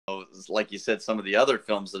like you said, some of the other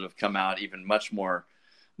films that have come out even much more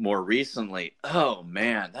recently. Oh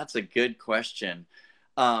man, that's a good question.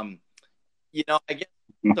 I guess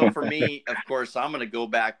so. For me, of course, I'm going to go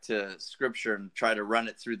back to Scripture and try to run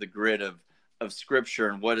it through the grid of Scripture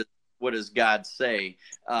and what does God say.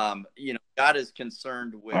 God is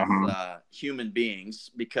concerned with human beings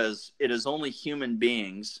because it is only human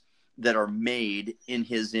beings that are made in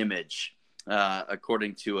His image,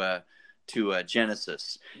 according to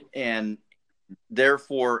Genesis, and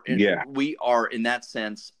therefore we are in that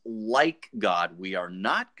sense like God. We are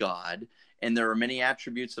not God, and there are many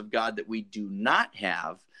attributes of God that we do not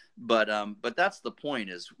have. But that's the point,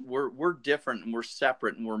 is we're different and we're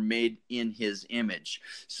separate and we're made in His image.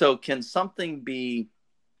 So can something be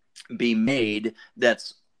made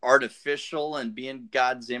that's artificial and be in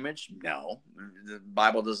God's image? No, the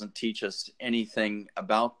Bible doesn't teach us anything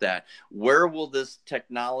about that. Where will this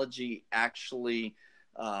technology actually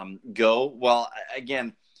go? Well,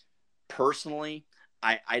 again, personally,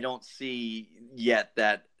 I don't see yet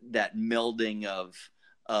that melding of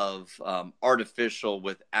artificial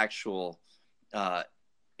with actual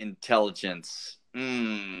intelligence.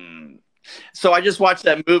 So I just watched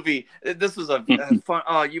that movie. This was a fun.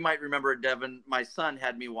 Oh, you might remember it, Devin. My son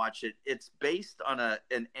had me watch it. It's based on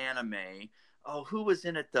an anime. Oh, who was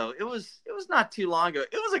in it though? It was not too long ago.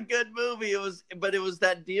 It was a good movie. But it was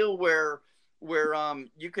that deal where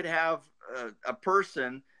you could have a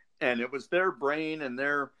person, and it was their brain and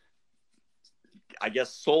their, I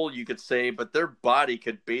guess, soul, you could say, but their body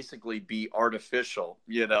could basically be artificial,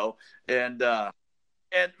 and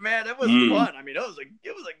man, it was fun. I mean, it was a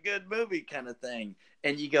good movie kind of thing.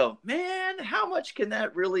 And you go, man, how much can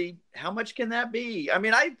that be? I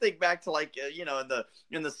mean, I think back to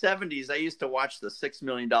in the 70s, I used to watch the $6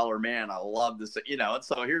 Million Man. I love this, and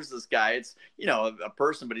so here's this guy. It's, a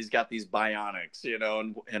person, but he's got these bionics,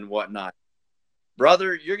 and whatnot.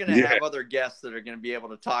 Brother, you're going to have other guests that are going to be able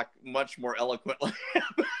to talk much more eloquently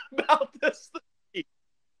about this thing.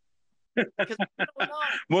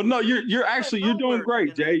 Well, no, you're doing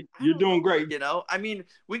great, Jay. You're doing great. I mean,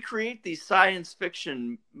 we create these science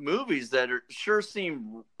fiction movies that sure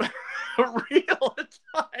seem real at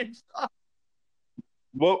times.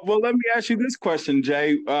 Well, let me ask you this question,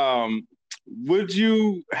 Jay. Would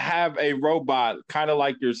you have a robot kind of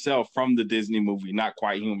like yourself from the Disney movie, Not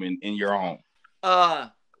Quite Human, in your home?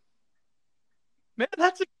 Man,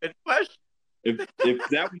 that's a good question. If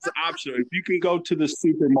that was optional, if you can go to the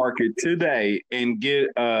supermarket today and get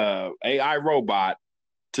a AI robot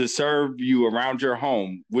to serve you around your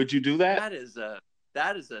home, would you do that?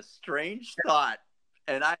 That is a strange thought,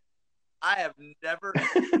 and I have never.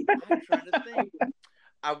 I'm trying to think.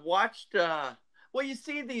 I watched. Well, you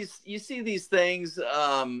see these things.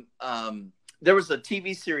 There was a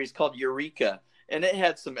TV series called Eureka, and it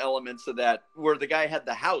had some elements of that where the guy had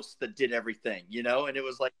the house that did everything, and it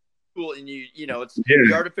was like cool. And it's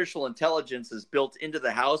the artificial intelligence is built into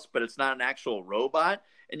the house, but it's not an actual robot.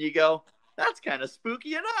 And you go, that's kind of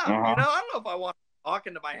spooky enough. I don't know if I want to talk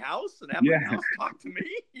into my house and have my house talk to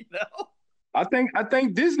me. I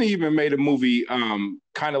think Disney even made a movie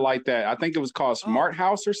kind of like that. I think it was called Smart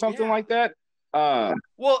House or something like that.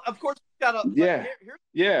 Well, of course, we got and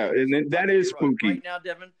that is spooky. Right now,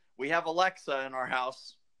 Devin, we have Alexa in our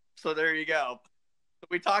house, so there you go.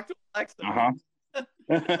 We talk to Alexa.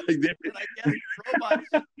 And I guess robots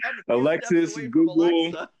Alexis, Google.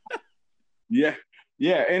 Alexa.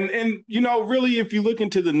 And really, if you look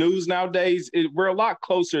into the news nowadays, we're a lot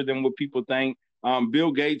closer than what people think.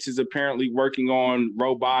 Bill Gates is apparently working on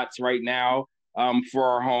robots right now for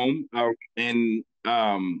our home. And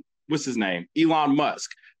what's his name? Elon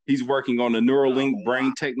Musk. He's working on the Neuralink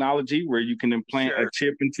brain technology where you can implant a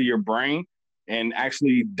chip into your brain and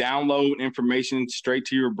actually download information straight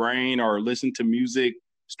to your brain or listen to music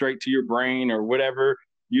straight to your brain or whatever.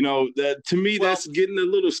 To me, that's getting a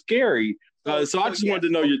little scary. So I just wanted to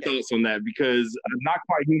know your thoughts on that, because Not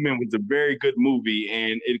Quite Human was a very good movie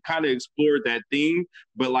and it kind of explored that theme,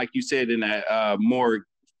 but like you said, in a more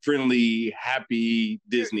friendly, happy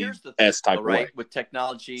Disney-esque type of way. With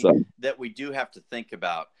technology that we do have to think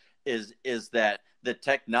about is that the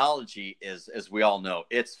technology is, as we all know,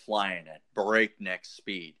 it's flying at breakneck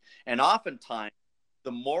speed. And oftentimes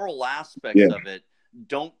the moral aspects of it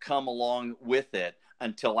don't come along with it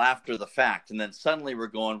until after the fact. And then suddenly we're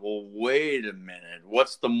going, well, wait a minute,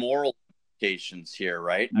 what's the moral implications here,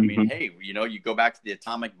 right? I mean, hey, you go back to the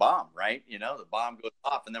atomic bomb, right? The bomb goes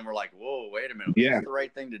off and then we're like, whoa, wait a minute, was this the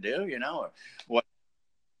right thing to do? What?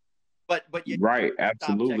 But you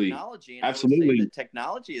absolutely. Technology, and absolutely. The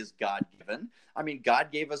technology is God-given. I mean,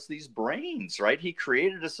 God gave us these brains, right? He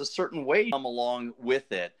created us a certain way to come along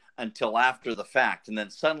with it until after the fact. And then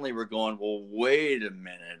suddenly we're going, well, wait a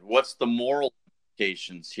minute, what's the moral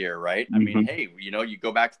implications here, right? I mean, hey, you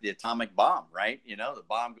go back to the atomic bomb, right? The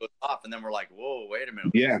bomb goes off, and then we're like, whoa, wait a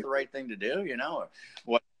minute, is this the right thing to do?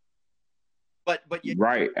 What? But you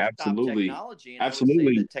right, stop absolutely, technology, and I would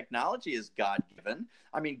say that technology is God given.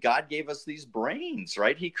 I mean, God gave us these brains,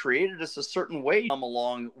 right? He created us a certain way to come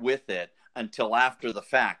along with it until after the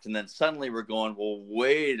fact, and then suddenly we're going, well,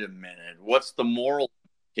 wait a minute, what's the moral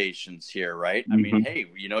implications here, right? I mean, hey,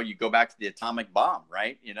 you go back to the atomic bomb,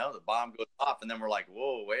 right? The bomb goes off, and then we're like,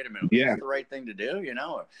 whoa, wait a minute, is this the right thing to do?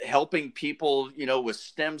 Helping people, with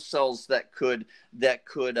stem cells that could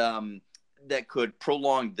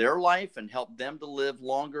prolong their life and help them to live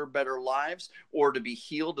longer, better lives, or to be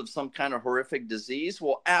healed of some kind of horrific disease.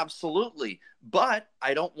 Well, absolutely. But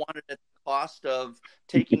I don't want it at the cost of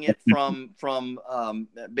taking it from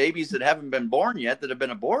babies that haven't been born yet, that have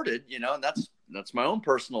been aborted, and that's my own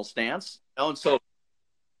personal stance. And so,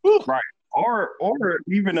 right. Or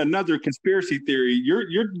even another conspiracy theory.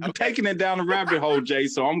 You're taking it down a rabbit hole, Jay.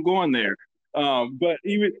 So I'm going there. But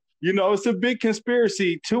even, it's a big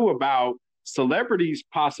conspiracy too about celebrities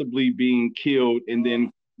possibly being killed and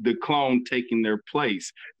then the clone taking their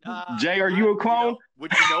place. Jay, are you a clone?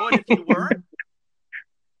 Would you know it if you weren't?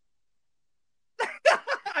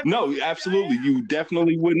 No, absolutely. You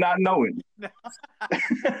definitely would not know it.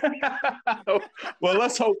 Well,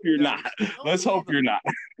 let's hope you're not. Let's hope you're not.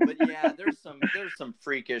 But yeah, there's some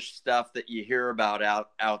freakish stuff that you hear about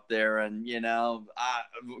out there, and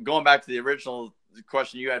going back to the original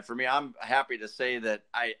question you had for me, I'm happy to say that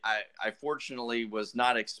I fortunately was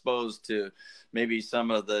not exposed to maybe some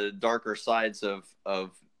of the darker sides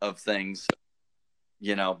of things,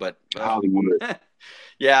 but Hollywood.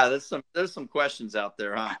 Yeah, there's some questions out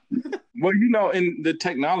there, huh? Well, in the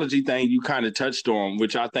technology thing you kind of touched on,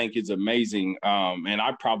 which I think is amazing, and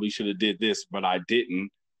I probably should have did this, but I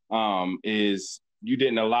didn't, is you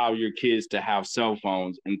didn't allow your kids to have cell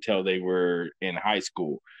phones until they were in high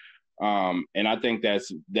school. And I think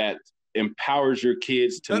that empowers your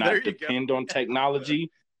kids to not depend on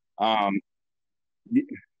technology.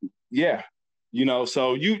 Yeah,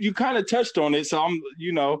 so you kind of touched on it. So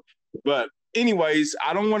but anyways,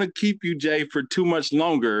 I don't want to keep you, Jay, for too much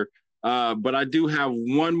longer. But I do have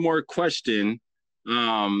one more question,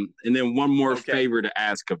 and then one more favor to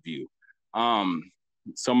ask of you.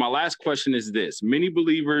 So my last question is this: many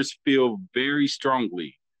believers feel very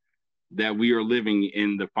strongly that we are living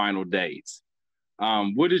in the final days.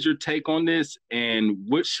 What is your take on this, and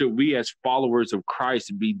what should we as followers of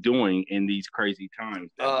Christ be doing in these crazy times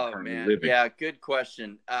that we're currently living? Yeah, good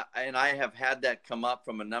question. And I have had that come up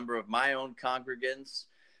from a number of my own congregants.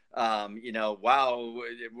 Wow,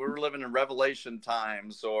 we're living in Revelation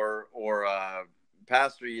times, or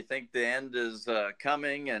Pastor, you think the end is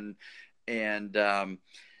coming, and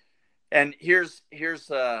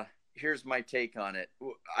here's my take on it.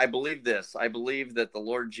 I believe this. I believe that the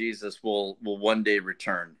Lord Jesus will one day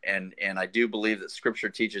return. And I do believe that Scripture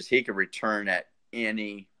teaches he could return at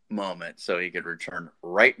any moment. So he could return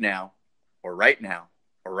right now, or right now,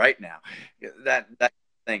 or right now. That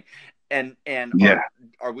thing. And yeah.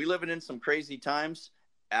 Are we living in some crazy times?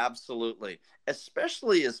 Absolutely.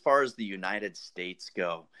 Especially as far as the United States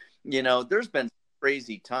go. There's been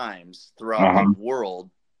crazy times throughout the world.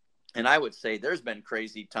 And I would say there's been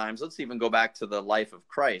crazy times. Let's even go back to the life of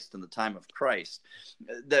Christ and the time of Christ.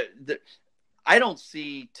 I don't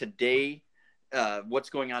see today, what's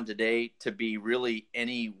going on today, to be really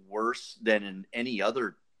any worse than in any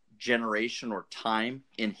other generation or time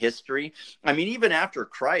in history. I mean, even after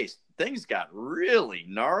Christ, things got really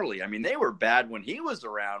gnarly. I mean, they were bad when he was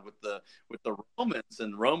around with the Romans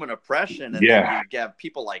and Roman oppression. And then you have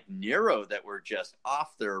people like Nero that were just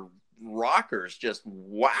off their rockers, just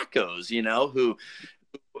wackos, who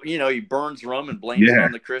he burns Rome and blames it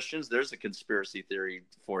on the Christians. There's a conspiracy theory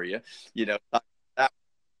for you.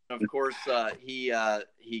 Of course,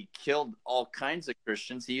 he killed all kinds of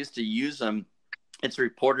Christians. He used to use them, it's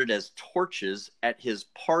reported, as torches at his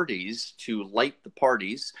parties to light the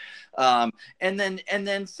parties. And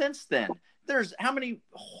then since then, there's how many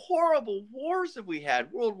horrible wars have we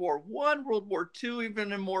had? World War I, World War II,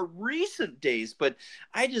 even in more recent days. But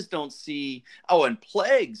I just don't see, and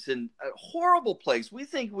plagues and horrible plagues. We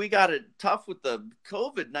think we got it tough with the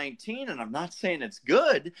COVID-19, and I'm not saying it's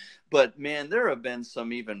good, but man, there have been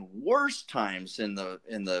some even worse times in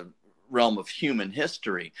the realm of human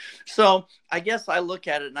history. So I guess I look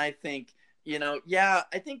at it and I think, I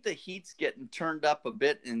think the heat's getting turned up a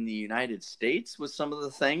bit in the United States with some of the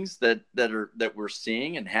things that we're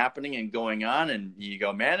seeing and happening and going on. And you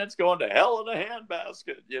go, man, it's going to hell in a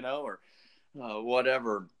handbasket, or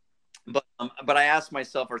whatever. But I ask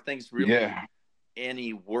myself, are things really Yeah.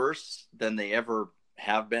 any worse than they ever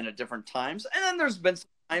have been at different times? And then there's been some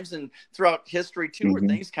times throughout history too, where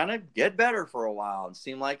things kind of get better for a while and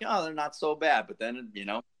seem like, oh, they're not so bad. But then,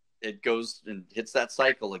 it goes and hits that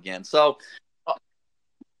cycle again. So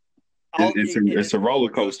it's a roller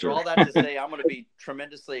coaster. For all that to say, I'm going to be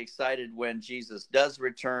tremendously excited when Jesus does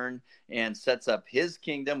return and sets up his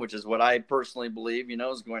kingdom, which is what I personally believe,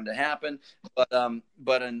 is going to happen.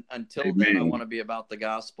 But until Amen. then, I want to be about the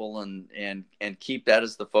gospel and keep that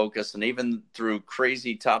as the focus. And even through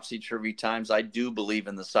crazy topsy-turvy times, I do believe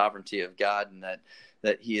in the sovereignty of God, and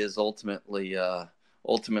that he is ultimately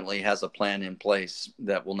has a plan in place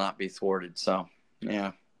that will not be thwarted. So,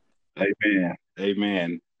 yeah.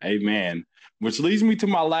 Amen. Which leads me to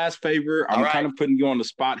my last favor. I'm kind of putting you on the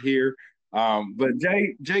spot here. But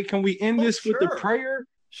Jay, can we end this with a prayer?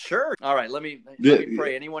 Sure. All right. Let me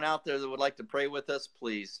pray. Anyone out there that would like to pray with us,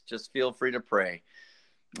 please just feel free to pray.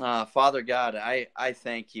 Father God, I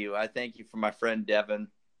thank you. I thank you for my friend Devin.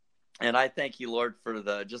 And I thank you, Lord, for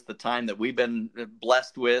the time that we've been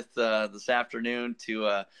blessed with this afternoon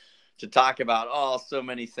to talk about so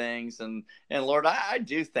many things. And Lord, I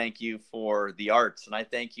do thank you for the arts, and I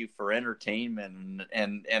thank you for entertainment.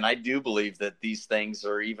 And I do believe that these things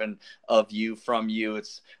are even of you, from you.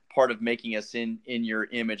 It's part of making us in your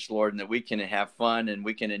image, Lord, and that we can have fun and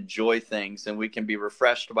we can enjoy things and we can be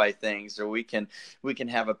refreshed by things, or we can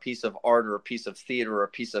have a piece of art or a piece of theater or a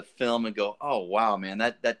piece of film and go, oh, wow, man,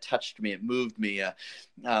 that touched me. It moved me.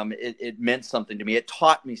 It meant something to me. It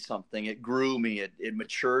taught me something. It grew me. It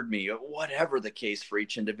matured me, whatever the case for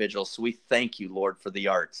each individual. So we thank you, Lord, for the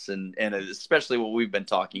arts and especially what we've been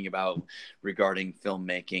talking about regarding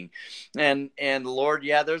filmmaking. And Lord,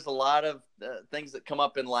 yeah, there's a lot of things that come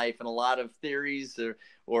up in life and a lot of theories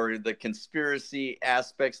or the conspiracy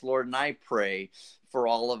aspects, Lord. And I pray for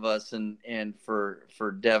all of us and for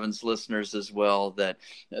Devin's listeners as well, that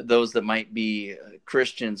those that might be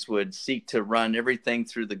Christians would seek to run everything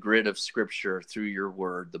through the grid of Scripture, through your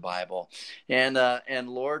word, the Bible. And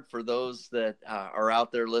Lord, for those that are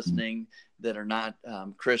out there listening that are not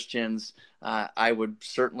Christians, I would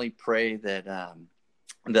certainly pray that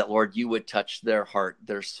Lord, you would touch their heart,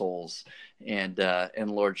 their souls, and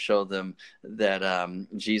Lord, show them that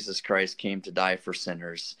Jesus Christ came to die for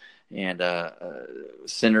sinners, and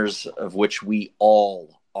sinners of which we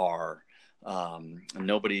all are.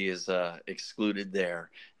 Nobody is excluded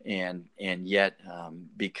there, and yet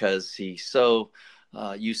because you so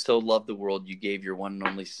loved the world, you gave your one and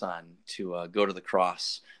only Son to go to the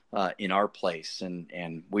cross in our place,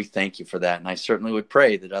 and we thank you for that. And I certainly would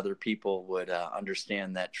pray that other people would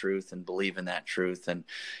understand that truth and believe in that truth, and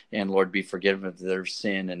Lord, be forgiven of their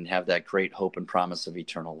sin and have that great hope and promise of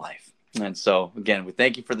eternal life. And so again, we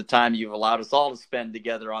thank you for the time you've allowed us all to spend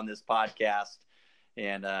together on this podcast,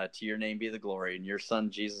 and to your name be the glory. In your Son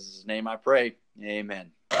Jesus' name I pray,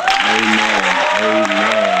 amen. Amen.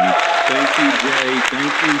 Thank you, Jay.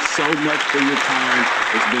 Thank you so much for your time.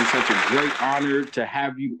 It's been such a great honor to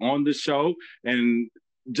have you on the show. And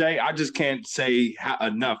Jay, I just can't say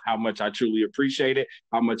enough how much I truly appreciate it,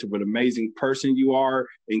 how much of an amazing person you are,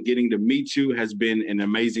 and getting to meet you has been an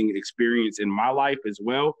amazing experience in my life as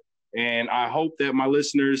well. And I hope that my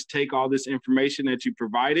listeners take all this information that you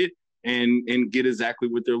provided and get exactly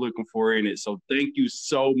what they're looking for in it. So thank you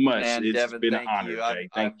so much. And it's Devin, been an honor, Jay.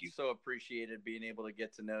 Thank you. So appreciated being able to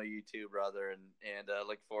get to know you too, brother, and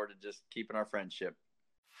look forward to just keeping our friendship.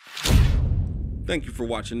 Thank you for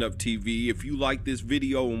watching UPTV. If you like this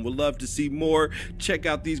video and would love to see more, check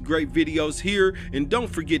out these great videos here. And don't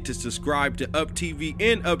forget to subscribe to UPTV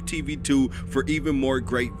and UPTV2 for even more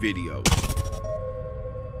great videos.